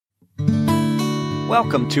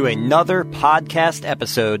Welcome to another podcast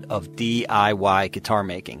episode of DIY Guitar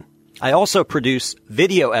Making. I also produce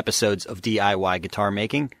video episodes of DIY Guitar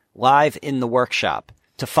Making live in the workshop.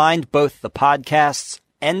 To find both the podcasts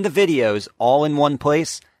and the videos all in one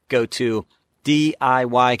place, go to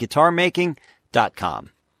DIYguitarmaking.com.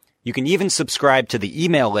 You can even subscribe to the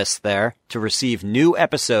email list there to receive new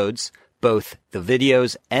episodes, both the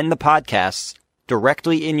videos and the podcasts,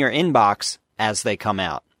 directly in your inbox as they come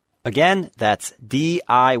out. Again, that's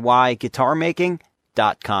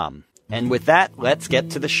DIYguitarmaking.com. And with that, let's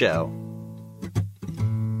get to the show.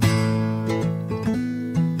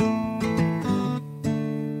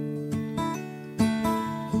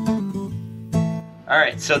 All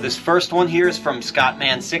right, so this first one here is from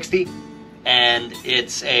Scottman60, and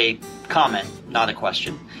it's a comment, not a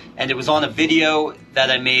question. And it was on a video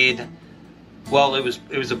that I made. Well, it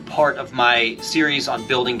was a part of my series on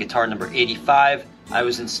building guitar number 85. I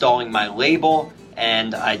was installing my label,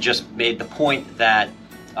 and I just made the point that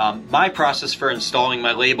my process for installing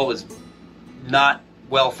my label is not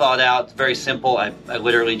well thought out. It's very simple. I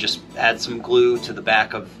literally just add some glue to the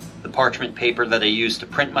back of the parchment paper that I use to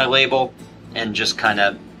print my label and just kind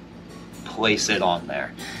of place it on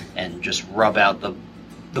there and just rub out the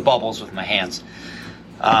bubbles with my hands.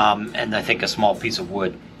 And I think a small piece of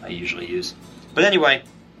wood I usually use. But anyway,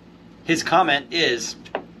 his comment is,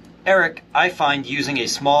 Eric, I find using a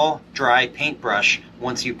small, dry paintbrush,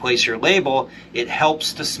 once you place your label, it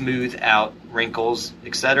helps to smooth out wrinkles,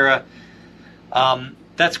 etc.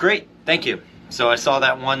 That's great. Thank you. So I saw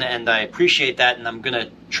that one, and I appreciate that, and I'm going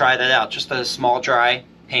to try that out. Just a small, dry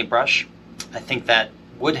paintbrush. I think that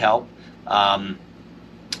would help.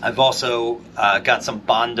 I've also got some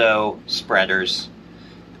Bondo spreaders,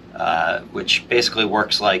 which basically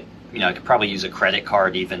works like, I could probably use a credit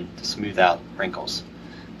card even to smooth out wrinkles.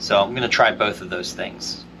 So I'm going to try both of those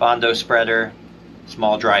things. Bondo spreader,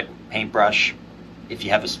 small dry paintbrush. If you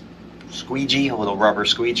have a squeegee, a little rubber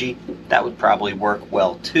squeegee, that would probably work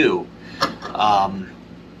well too.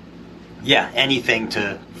 Anything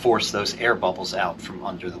to force those air bubbles out from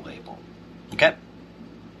under the label. Okay?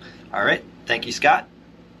 All right. Thank you, Scott.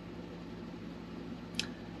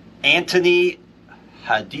 Anthony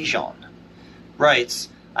Hadijon writes,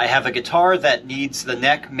 I have a guitar that needs the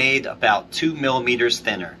neck made about 2 millimeters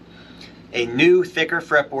thinner. A new, thicker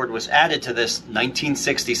fretboard was added to this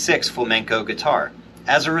 1966 flamenco guitar.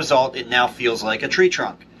 As a result, it now feels like a tree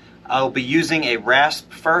trunk. I will be using a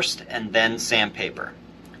rasp first and then sandpaper.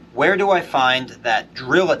 Where do I find that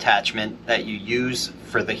drill attachment that you use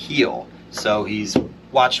for the heel? So he's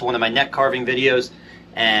watched one of my neck carving videos,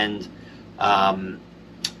 and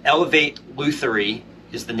Elevate Lutherie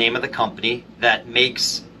is the name of the company that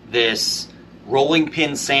makes this rolling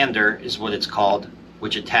pin sander, is what it's called,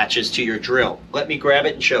 which attaches to your drill. Let me grab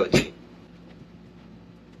it and show it to you.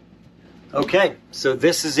 Okay, so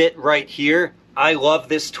this is it right here. I love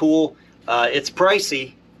this tool. It's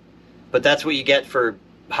pricey, but that's what you get for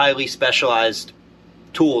highly specialized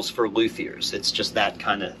tools for luthiers. It's just that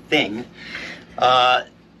kind of thing. But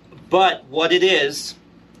what it is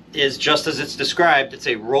just as it's described. It's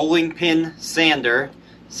a rolling pin sander.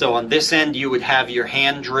 So on this end you would have your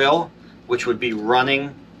hand drill, which would be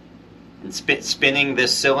running and spinning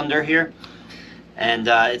this cylinder here. And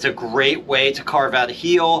it's a great way to carve out a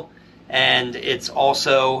heel. And it's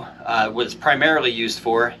also what it's primarily used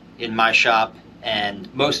for in my shop and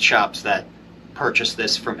most shops that purchase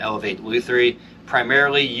this from Elevate Lutherie.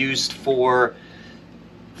 Primarily used for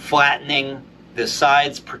flattening the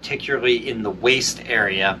sides, particularly in the waist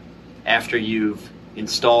area, after you've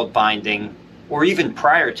installed binding, or even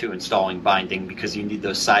prior to installing binding, because you need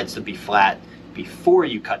those sides to be flat before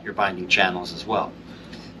you cut your binding channels as well.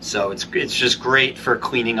 So it's just great for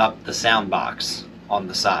cleaning up the soundbox on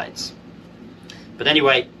the sides. But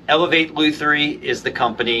anyway, Elevate Lutherie is the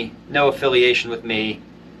company. No affiliation with me,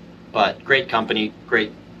 but great company,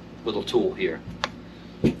 great little tool here.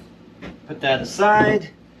 Put that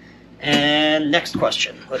aside. And next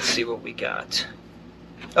question. Let's see what we got.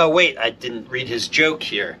 Oh, wait, I didn't read his joke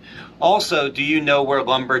here. Also, do you know where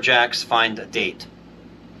lumberjacks find a date?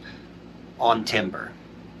 On timber.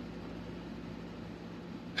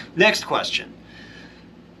 Next question.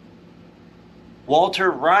 Walter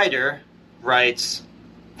Ryder writes,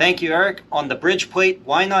 thank you, Eric. On the bridge plate,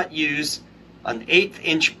 why not use an 1/8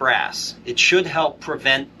 inch brass? It should help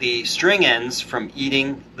prevent the string ends from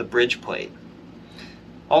eating the bridge plate.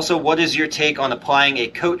 Also, what is your take on applying a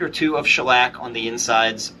coat or two of shellac on the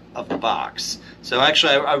insides of the box? So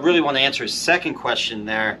actually, I really want to answer his second question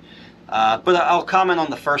there, but I'll comment on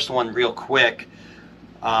the first one real quick.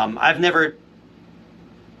 I've never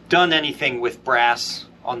done anything with brass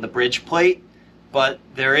on the bridge plate. but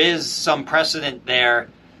there is some precedent there.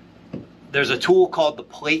 There's a tool called the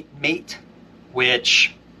plate mate,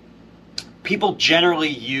 which people generally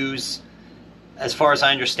use, as far as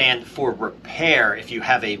I understand, for repair. If you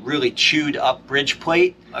have a really chewed up bridge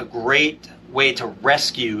plate, a great way to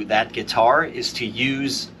rescue that guitar is to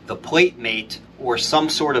use the plate mate or some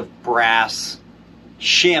sort of brass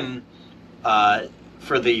shim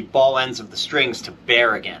for the ball ends of the strings to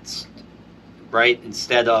bear against, right?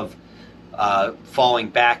 Instead of falling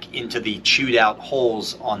back into the chewed out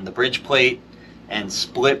holes on the bridge plate and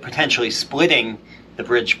potentially splitting the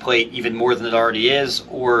bridge plate even more than it already is,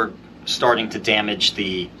 or starting to damage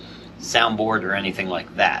the soundboard or anything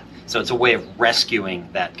like that. So it's a way of rescuing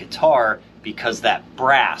that guitar because that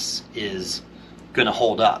brass is going to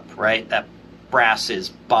hold up, right? That brass is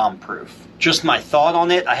bomb-proof. Just my thought on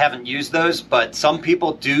it. I haven't used those, but some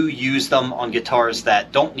people do use them on guitars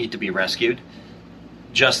that don't need to be rescued,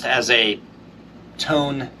 just as a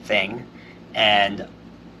tone thing. And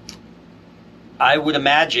I would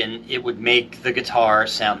imagine it would make the guitar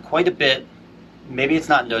sound quite a bit, maybe it's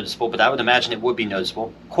not noticeable, but I would imagine it would be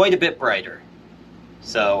noticeable, quite a bit brighter.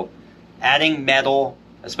 So adding metal,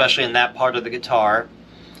 especially in that part of the guitar,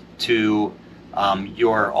 to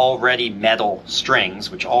your already metal strings,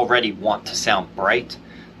 which already want to sound bright,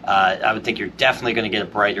 I would think you're definitely going to get a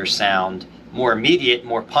brighter sound, more immediate,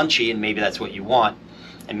 more punchy, and maybe that's what you want,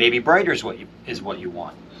 and maybe brighter is what you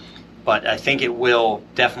want. But I think it will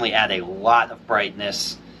definitely add a lot of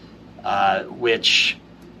brightness, which,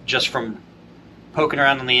 just from poking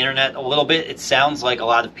around on the internet a little bit, it sounds like a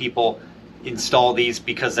lot of people install these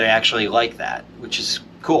because they actually like that, which is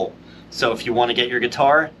cool. So if you want to get your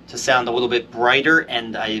guitar to sound a little bit brighter,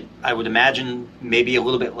 and I would imagine maybe a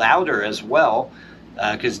little bit louder as well,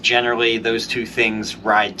 because generally those two things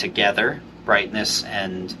ride together, brightness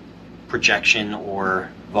and projection or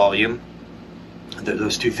volume.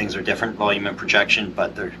 Those two things are different, volume and projection,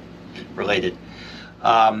 but they're related.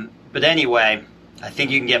 But anyway, I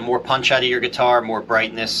think you can get more punch out of your guitar, more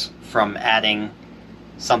brightness from adding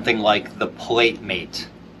something like the plate mate.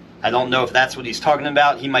 I don't know if that's what he's talking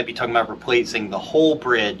about. He might be talking about replacing the whole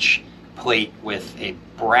bridge plate with a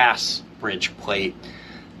brass bridge plate,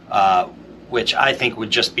 which I think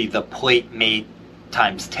would just be the plate mate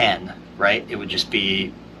times 10, right? It would just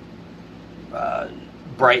be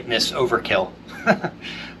brightness overkill,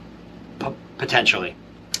 potentially.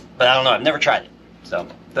 But I don't know. I've never tried it. So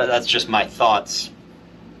that's just my thoughts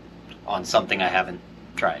on something I haven't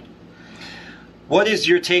tried. What is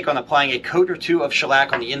your take on applying a coat or two of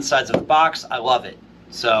shellac on the insides of the box? I love it.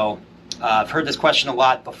 So I've heard this question a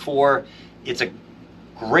lot before. It's a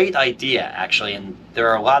great idea, actually, and there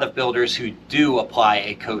are a lot of builders who do apply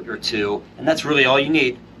a coat or two, and that's really all you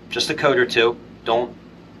need, just a coat or two. Don't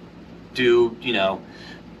do,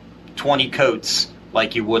 20 coats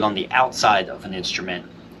like you would on the outside of an instrument.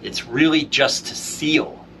 It's really just to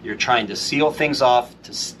seal. You're trying to seal things off,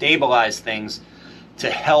 to stabilize things, to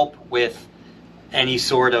help with any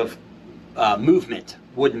sort of movement,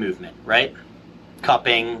 wood movement, right?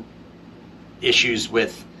 Cupping, issues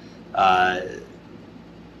with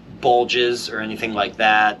bulges or anything like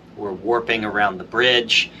that, or warping around the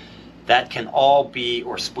bridge. That can all be,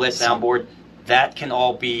 or split soundboard, that can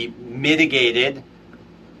all be mitigated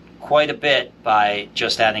quite a bit by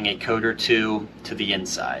just adding a coat or two to the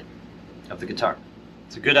inside of the guitar.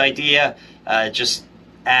 It's a good idea. It just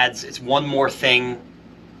adds, it's one more thing,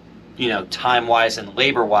 time-wise and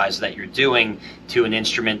labor-wise that you're doing to an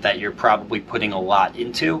instrument that you're probably putting a lot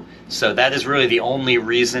into. So that is really the only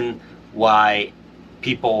reason why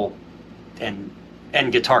people and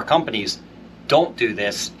guitar companies don't do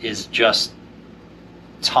this, is just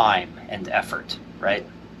time and effort, right?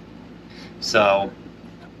 So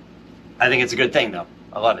I think it's a good thing, though.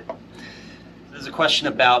 I love it. There's a question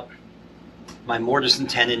about my mortise and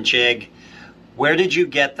tenon jig. Where did you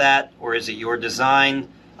get that, or is it your design?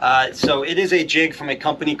 So it is a jig from a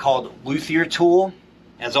company called Luthier Tool.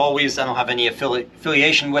 As always, I don't have any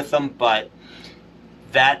affiliation with them, but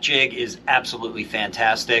that jig is absolutely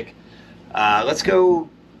fantastic. Let's go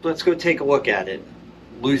take a look at it.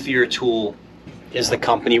 Luthier Tool is the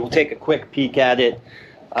company. We'll take a quick peek at it.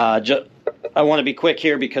 I want to be quick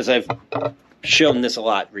here because I've shown this a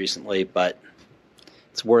lot recently, but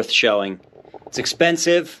it's worth showing. It's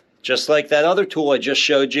expensive, just like that other tool I just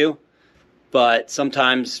showed you, but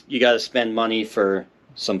sometimes you got to spend money for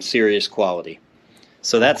some serious quality.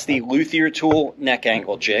 So that's the Luthier Tool neck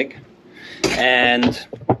angle jig. And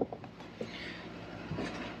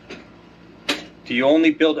do you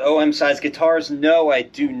only build OM size guitars? No, I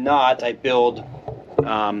do not. I build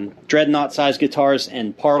dreadnought size guitars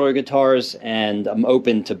and parlor guitars, and I'm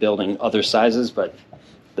open to building other sizes, but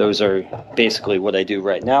those are basically what I do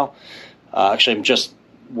right now. Actually, I'm just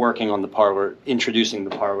working on the parlor, introducing the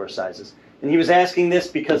parlor sizes. And he was asking this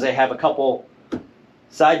because I have a couple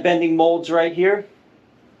side bending molds right here,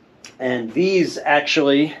 and these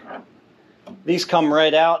come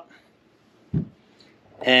right out,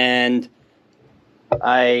 and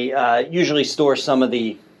I usually store some of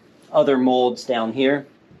the other molds down here,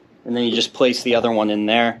 and then you just place the other one in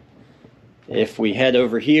there. If we head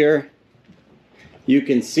over here, you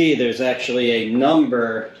can see there's actually a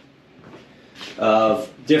number of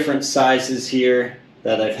different sizes here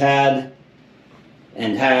that I've had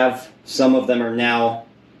and have. Some of them are now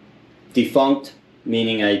defunct,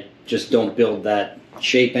 meaning I just don't build that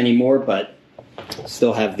shape anymore, but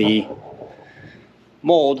still have the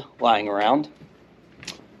mold lying around.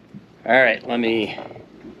 All right, let me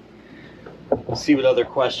see what other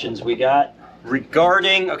questions we got.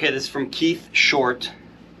 Regarding, okay, this is from Keith Short.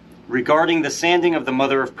 Regarding the sanding of the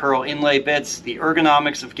mother of pearl inlay bits, the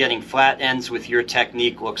ergonomics of getting flat ends with your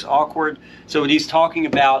technique looks awkward. So what he's talking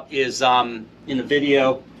about is, in the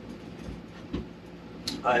video,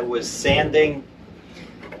 I was sanding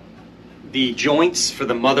the joints for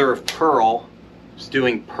the mother of pearl. I was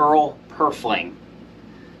doing pearl purfling.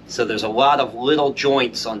 So there's a lot of little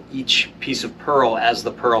joints on each piece of pearl as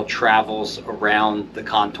the pearl travels around the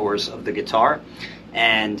contours of the guitar.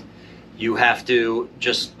 And you have to,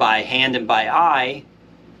 just by hand and by eye,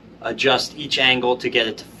 adjust each angle to get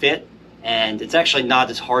it to fit. And it's actually not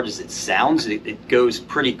as hard as it sounds. It goes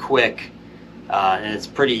pretty quick, and it's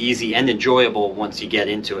pretty easy and enjoyable once you get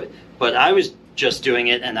into it. But I was just doing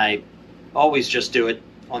it, and I always just do it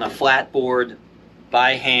on a flat board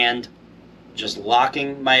by hand, just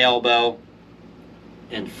locking my elbow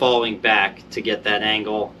and falling back to get that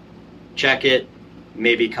angle. Check it,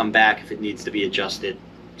 maybe come back if it needs to be adjusted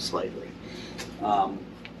slightly.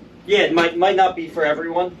 Yeah, it might not be for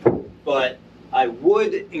everyone, but I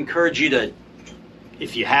would encourage you to,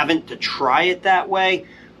 if you haven't, to try it that way,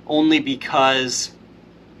 only because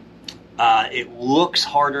it looks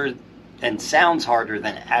harder and sounds harder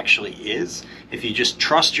than it actually is. If you just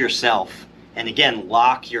trust yourself, and again,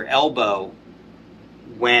 lock your elbow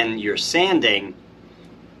when you're sanding,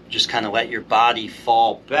 just kind of let your body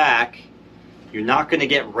fall back, you're not going to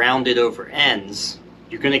get rounded over ends.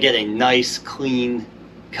 You're going to get a nice, clean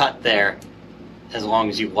cut there as long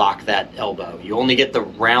as you lock that elbow. You only get the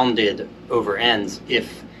rounded over ends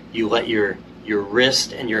if you let your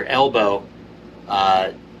wrist and your elbow,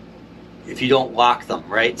 if you don't lock them,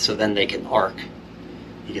 right? So then they can arc.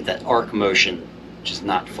 You get that arc motion, which is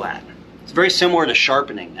not flat. It's very similar to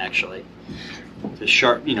sharpening, actually.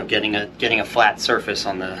 Getting a flat surface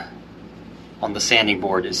on the sanding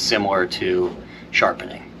board is similar to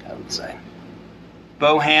sharpening, I would say.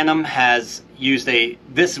 Bo Hannum has used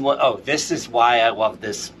this is why I love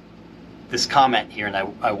this comment here, and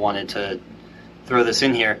I wanted to throw this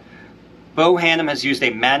in here. Bo Hannum has used a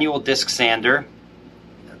manual disc sander,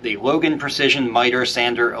 the Logan Precision Miter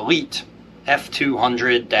Sander Elite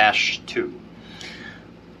F200-2,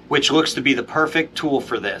 which looks to be the perfect tool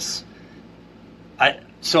for this.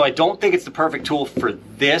 So I don't think it's the perfect tool for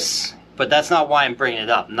this, but that's not why I'm bringing it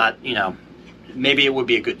up. Maybe it would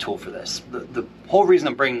be a good tool for this. The whole reason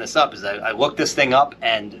I'm bringing this up is that I looked this thing up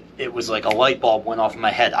and it was like a light bulb went off in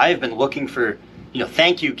my head. I have been looking for,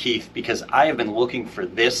 thank you, Keith, because I have been looking for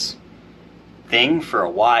this thing for a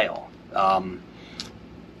while. I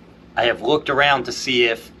have looked around to see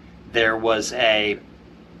if there was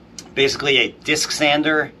basically a disc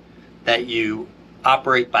sander that you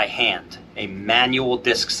operate by hand, a manual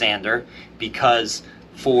disc sander, because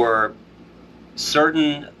for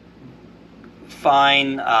certain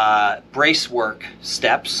fine brace work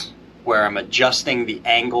steps where I'm adjusting the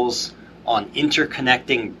angles on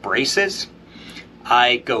interconnecting braces,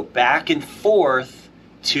 I go back and forth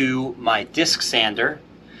to my disc sander.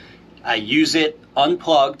 I use it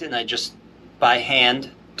unplugged, and I just by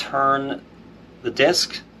hand turn the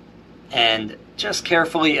disc and just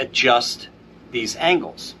carefully adjust these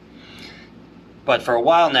angles. But for a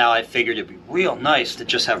while now, I figured it'd be real nice to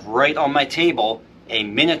just have right on my table a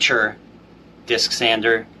miniature disc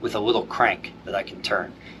sander with a little crank that I can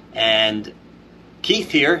turn. And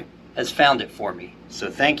Keith here has found it for me. So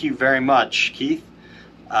thank you very much, Keith.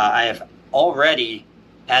 I have already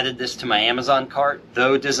added this to my Amazon cart.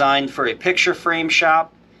 Though designed for a picture frame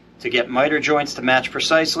shop to get miter joints to match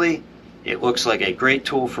precisely, it looks like a great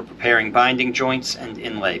tool for preparing binding joints and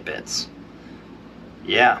inlay bits.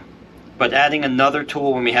 Yeah, but adding another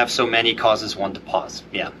tool when we have so many causes one to pause.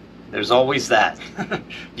 Yeah, There's always that.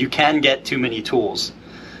 You can get too many tools.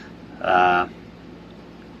 I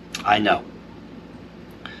know.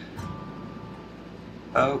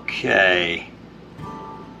 Okay.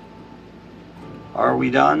 Are we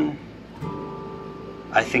done?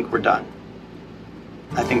 I think we're done.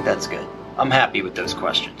 I think that's good. I'm happy with those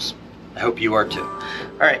questions. I hope you are too.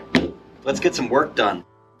 All right, let's get some work done.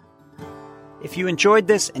 If you enjoyed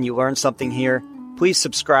this and you learned something here, please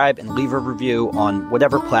subscribe and leave a review on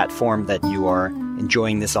whatever platform that you are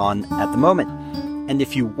enjoying this on at the moment. And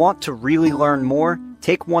if you want to really learn more,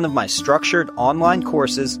 take one of my structured online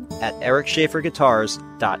courses at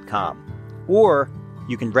ericschaeferguitars.com. Or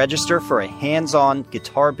you can register for a hands-on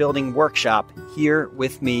guitar building workshop here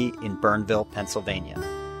with me in Burnville, Pennsylvania.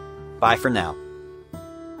 Bye for now.